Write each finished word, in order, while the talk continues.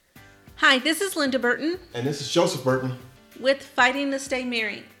Hi, this is Linda Burton And this is Joseph Burton. with Fighting to Stay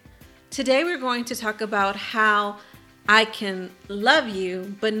Married. Today we're going to talk about how I can love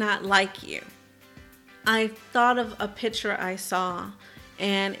you but not like you. I thought of a picture I saw,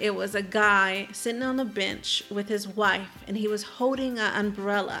 and it was a guy sitting on a bench with his wife, and he was holding an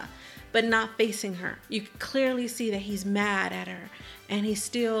umbrella but not facing her. You could clearly see that he's mad at her, and he's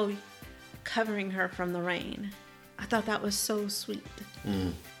still covering her from the rain. I thought that was so sweet.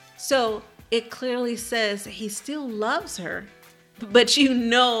 So it clearly says he still loves her, but you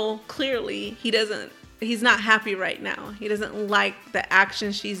know clearly he's not happy right now. He doesn't like the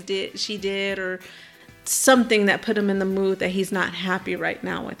action she did or something that put him in the mood that he's not happy right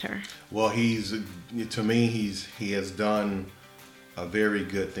now with her. Well, he has done a very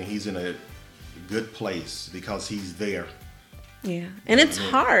good thing. He's in a good place because he's there. Yeah, and it's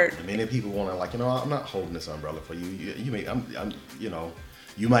hard. Many people want to I'm not holding this umbrella for you.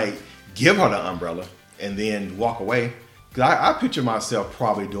 You might give her the umbrella and then walk away. 'Cause I picture myself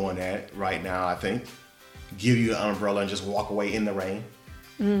probably doing that right now. I think give you an umbrella and just walk away in the rain.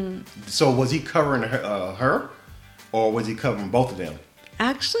 So was he covering her, or was he covering both of them?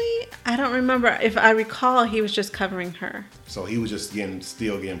 Actually, I don't remember. If I recall, he was just covering her. So he was just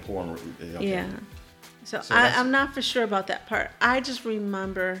still getting pouring. Okay. Yeah. So I'm not for sure about that part. I just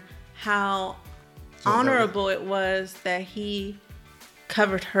remember how honorable it was that he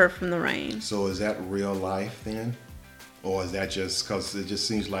covered her from the rain. So is that real life then? Or is that just because it just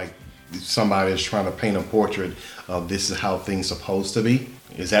seems like somebody is trying to paint a portrait of this is how things supposed to be?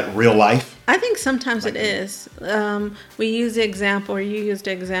 Is that real life? I think sometimes it is. We use the example, or you used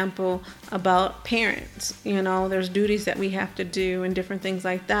the example about parents. You know, there's duties that we have to do and different things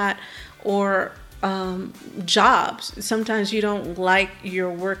like that. Or jobs. Sometimes you don't like your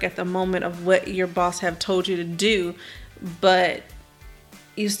work at the moment of what your boss have told you to do, but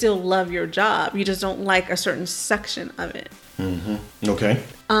you still love your job. You just don't like a certain section of it. Mm-hmm. Okay.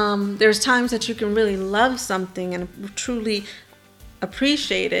 There's times that you can really love something and truly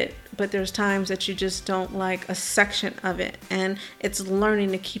appreciate it, but there's times that you just don't like a section of it, and it's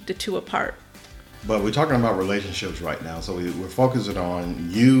learning to keep the two apart. But we're talking about relationships right now, so we're focusing on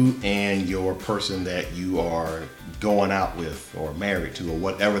you and your person that you are going out with or married to or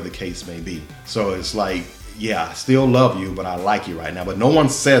whatever the case may be. So it's like, yeah, I still love you, but I like you right now. But no one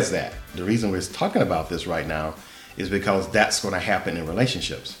says that. The reason we're talking about this right now is because that's going to happen in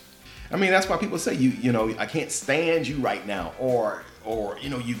relationships. I mean, that's why people say, you know, I can't stand you right now, or you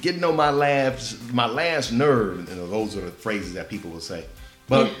know, you getting on my last nerve. You know, those are the phrases that people will say.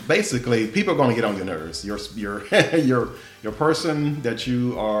 But basically, people are going to get on your nerves. Your person that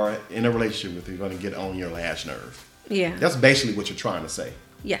you are in a relationship with is going to get on your last nerve. Yeah. That's basically what you're trying to say.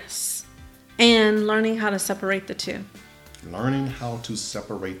 Yes. And learning how to separate the two. Learning how to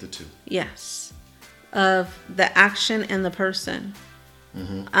separate the two. Yes. Of the action and the person.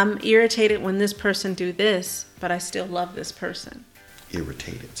 Mm-hmm. I'm irritated when this person do this, but I still love this person.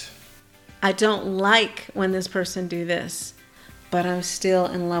 Irritated. I don't like when this person do this, but I'm still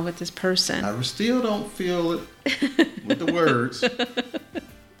in love with this person. I still don't feel it with the words.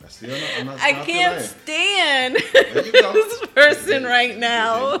 I can't stand this person right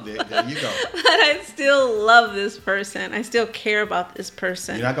now. There you go. But I still love this person. I still care about this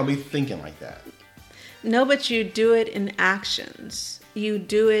person. You're not going to be thinking like that. No, but you do it in actions. You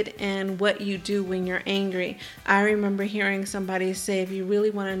do it in what you do when you're angry. I remember hearing somebody say, if you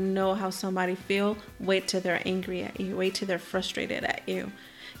really want to know how somebody feel, wait till they're angry at you. Wait till they're frustrated at you.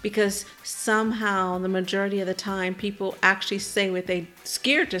 Because somehow, the majority of the time, people actually say what they're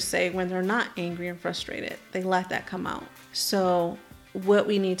scared to say when they're not angry and frustrated. They let that come out. So what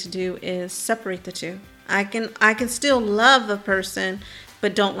we need to do is separate the two. I can still love a person,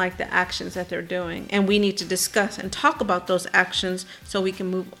 but don't like the actions that they're doing. And we need to discuss and talk about those actions so we can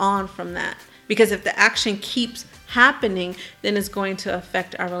move on from that. Because if the action keeps happening, then it's going to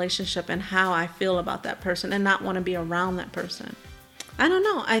affect our relationship and how I feel about that person and not want to be around that person. I don't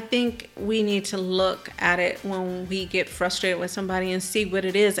know. I think we need to look at it when we get frustrated with somebody and see what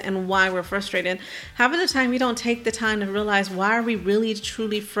it is and why we're frustrated. Half of the time, we don't take the time to realize why are we really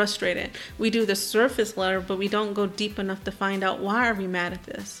truly frustrated. We do the surface level, but we don't go deep enough to find out why are we mad at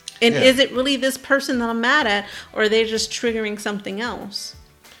this. And is it really this person that I'm mad at, or are they just triggering something else?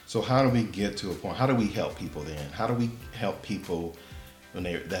 So how do we get to a point? How do we help people then? How do we help people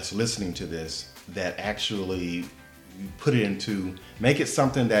that's listening to this that actually make it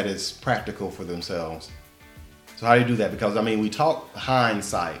something that is practical for themselves? So how do you do that? Because I mean, we talk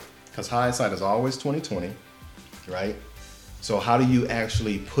hindsight, because hindsight is always 20/20, right? So how do you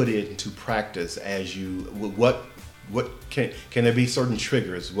actually put it into practice as can there be certain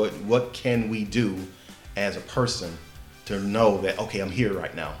triggers? What can we do as a person to know that, okay, I'm here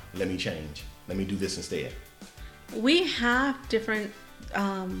right now. Let me change. Let me do this instead. We have different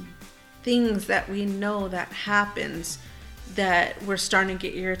things that we know that happens that we're starting to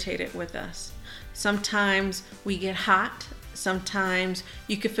get irritated with us. Sometimes we get hot. Sometimes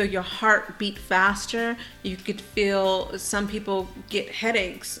you could feel your heart beat faster. You could feel, some people get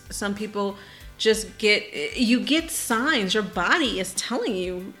headaches. Some people just get signs. Your body is telling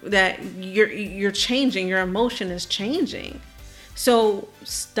you that you're changing. Your emotion is changing. So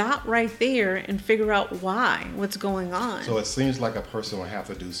stop right there and figure out what's going on. So it seems like a person will have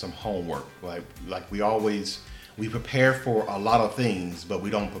to do some homework. Like we prepare for a lot of things, but we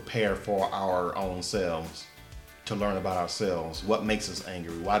don't prepare for our own selves, to learn about ourselves. What makes us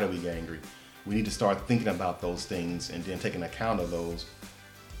angry? Why do we get angry? We need to start thinking about those things and then taking account of those,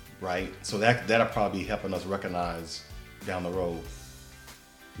 right? So that'll probably be helping us recognize down the road,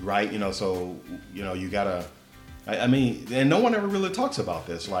 right? So you gotta, I mean, and no one ever really talks about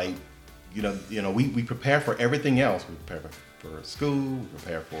this. Like, we prepare for everything else. We prepare for school, we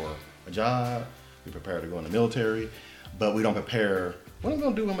prepare for a job, we prepare to go in the military, but we don't prepare, what am I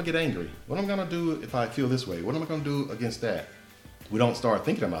gonna do when I get angry? What am I gonna do if I feel this way? What am I gonna do against that? We don't start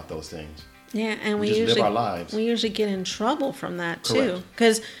thinking about those things. Yeah, and we just usually live our lives. We usually get in trouble from that too. Correct.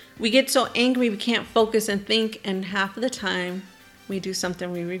 Because we get so angry we can't focus and think, and half of the time we do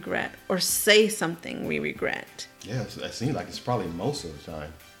something we regret or say something we regret. Yeah, it seems like it's probably most of the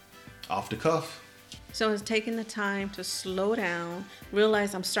time. Off the cuff. So it's taking the time to slow down,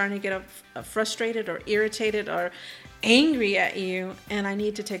 realize I'm starting to get frustrated or irritated or angry at you, and I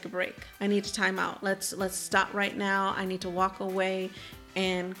need to take a break. I need to time out. Let's stop right now. I need to walk away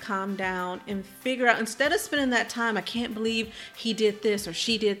and calm down and figure out, instead of spending that time, I can't believe he did this or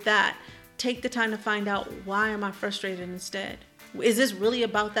she did that. Take the time to find out, why am I frustrated instead? Is this really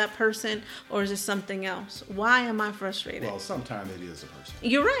about that person, or is this something else? Why am I frustrated? Well, sometimes it is a person.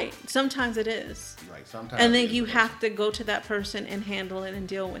 You're right. Sometimes it is. Right. Sometimes. And then you have to go to that person and handle it and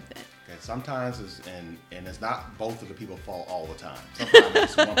deal with it. Okay. Sometimes and it's not both of the people's fault all the time. Sometimes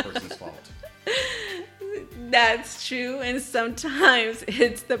it's one person's fault. That's true, and sometimes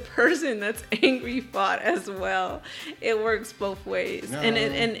it's the person that's angry fault as well. It works both ways. No.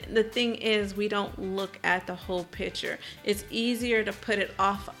 And the thing is, we don't look at the whole picture. It's easier to put it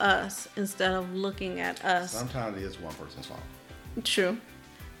off us instead of looking at us. Sometimes it is one person's fault. True.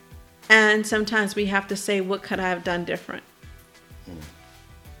 And sometimes we have to say, what could I have done different?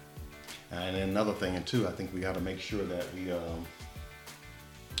 And then another thing too, I think we got to make sure that we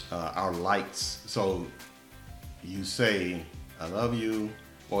our likes. So you say, I love you,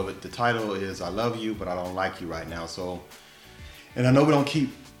 or the title is, I love you, but I don't like you right now. So, and I know we don't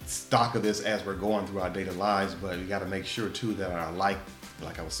keep stock of this as we're going through our daily lives, but we got to make sure too that our like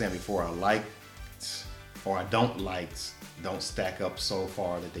I was saying before, our likes or our don't likes don't stack up so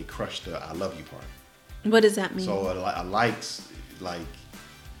far that they crush the I love you part. What does that mean? So a likes, like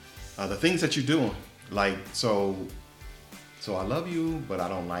the things that you're doing, like, so I love you, but I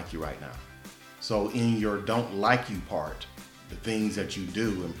don't like you right now. So in your don't like you part, the things that you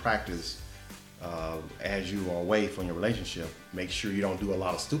do and practice as you are away from your relationship, make sure you don't do a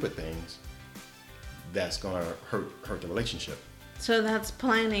lot of stupid things that's going to hurt the relationship. So that's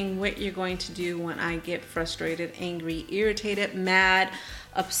planning what you're going to do when I get frustrated, angry, irritated, mad,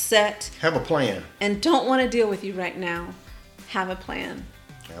 upset. Have a plan. And don't want to deal with you right now. Have a plan.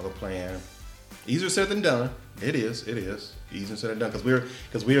 Have a plan. Easier said than done. It is. Easier said than done,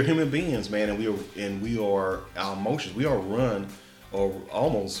 because we are human beings, man, and we are our emotions. We are run, or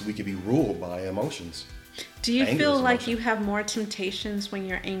almost we can be ruled by emotions. Do you Anger feel is like emotion. you have more temptations when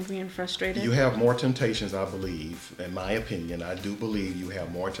you're angry and frustrated? You have more temptations, I believe. In my opinion, I do believe you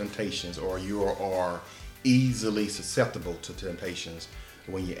have more temptations, or you are easily susceptible to temptations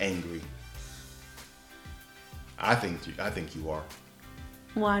when you're angry. I think you are.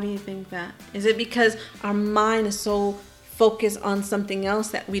 Why do you think that? Is it because our mind is so focused on something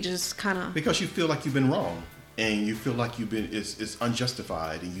else that we just kind of... Because you feel like you've been wrong, and you feel like it's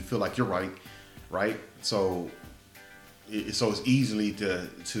unjustified, and you feel like you're right? So it's easily to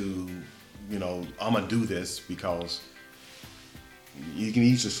I'm gonna do this, because you can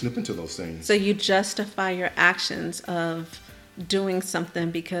easily slip into those things. So you justify your actions of doing something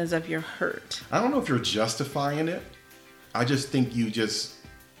because of your hurt. I don't know if you're justifying it. I just think you just...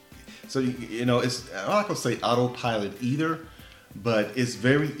 So, it's, I'm not going to say autopilot either, but it's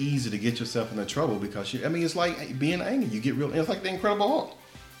very easy to get yourself into trouble because, it's like being angry. You get it's like the Incredible Hulk.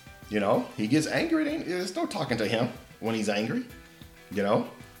 He gets angry. There's no talking to him when he's angry,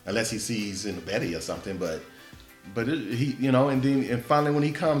 unless he sees in Betty or something. But But and finally when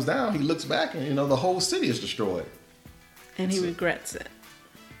he comes down, he looks back and the whole city is destroyed. And he regrets it.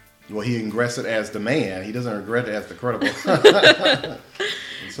 Well, he regrets it as the man. He doesn't regret it as the credible.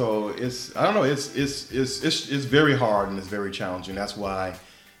 So I don't know. It's very hard and it's very challenging. That's why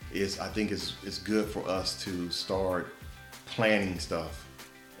I think it's good for us to start planning stuff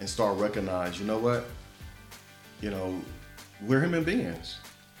and start recognizing. You know what? We're human beings,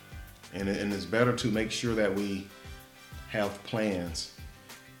 and it's better to make sure that we have plans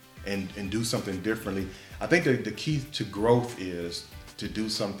and do something differently. I think the key to growth is to do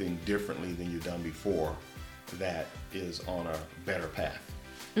something differently than you've done before that is on a better path.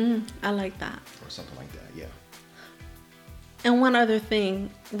 I like that. Or something like that, yeah. And one other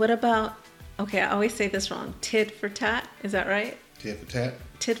thing, what about, I always say this wrong, tit for tat, is that right? Tit for tat?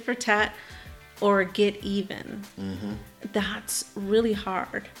 Tit for tat or get even. Mm-hmm. That's really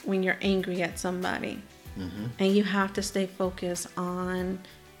hard when you're angry at somebody. Mm-hmm. And you have to stay focused on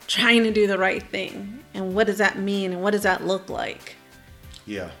trying to do the right thing. And what does that mean and what does that look like?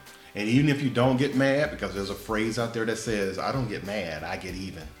 Yeah. And even if you don't get mad, because there's a phrase out there that says, I don't get mad, I get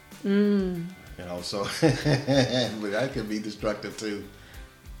even. So but that could be destructive too.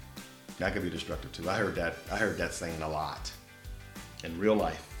 That could be destructive too. I heard that saying a lot in real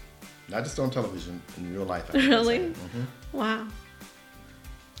life. Not just on television, in real life. Really? Mm-hmm. Wow.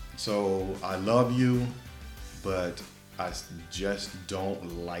 So I love you, but I just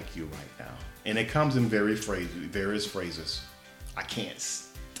don't like you right now. And it comes in various phrases. I can't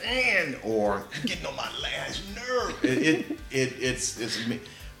stand, or getting on my last nerve. It's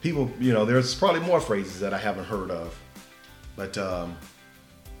people. There's probably more phrases that I haven't heard of, but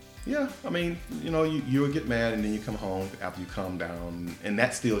yeah. I mean, you would get mad, and then you come home after you calm down, and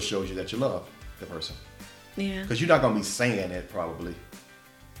that still shows you that you love the person. Yeah. Because you're not gonna be saying it probably,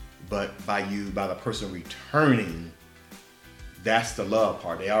 but by the person returning, that's the love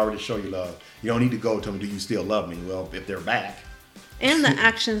part. They already show you love. You don't need to go to them. Do you still love me? Well, if they're back. And the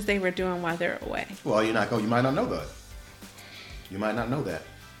actions they were doing while they're away. Well, you might not know that. You might not know that.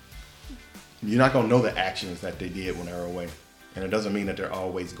 You're not going to know the actions that they did when they were away. And it doesn't mean that they're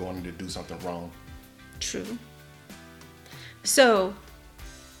always going to do something wrong. True. So,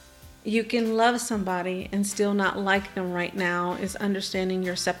 you can love somebody and still not like them right now is understanding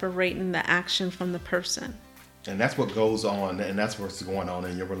you're separating the action from the person. And that's what goes on, and that's what's going on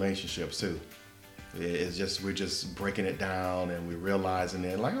in your relationships too. It's just we're just breaking it down, and we're realizing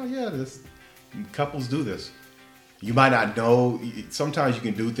that, like, oh yeah, couples do this. You might not know. Sometimes you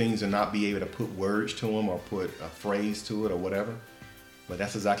can do things and not be able to put words to them or put a phrase to it or whatever. But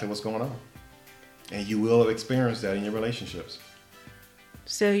that's exactly what's going on, and you will experience that in your relationships.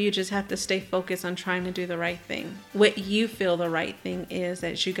 So you just have to stay focused on trying to do the right thing. What you feel the right thing is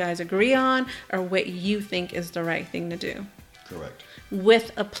that you guys agree on, or what you think is the right thing to do. Correct.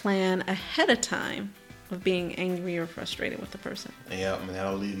 With a plan ahead of time of being angry or frustrated with the person. Yeah, I mean,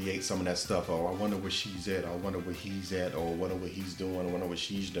 that'll alleviate some of that stuff. Oh, I wonder where she's at. I wonder where he's at. Or I wonder what he's doing. I wonder what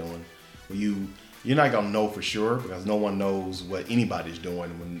she's doing. Well, you're not going to know for sure, because no one knows what anybody's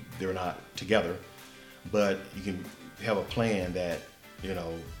doing when they're not together. But you can have a plan that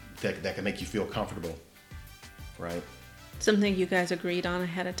that can make you feel comfortable, right? Something you guys agreed on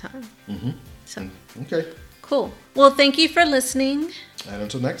ahead of time. Mm-hmm. So. Okay. Cool. Well, thank you for listening. And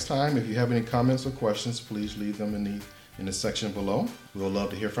until next time, if you have any comments or questions, please leave them in the section below. We'll love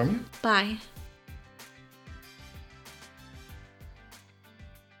to hear from you. Bye.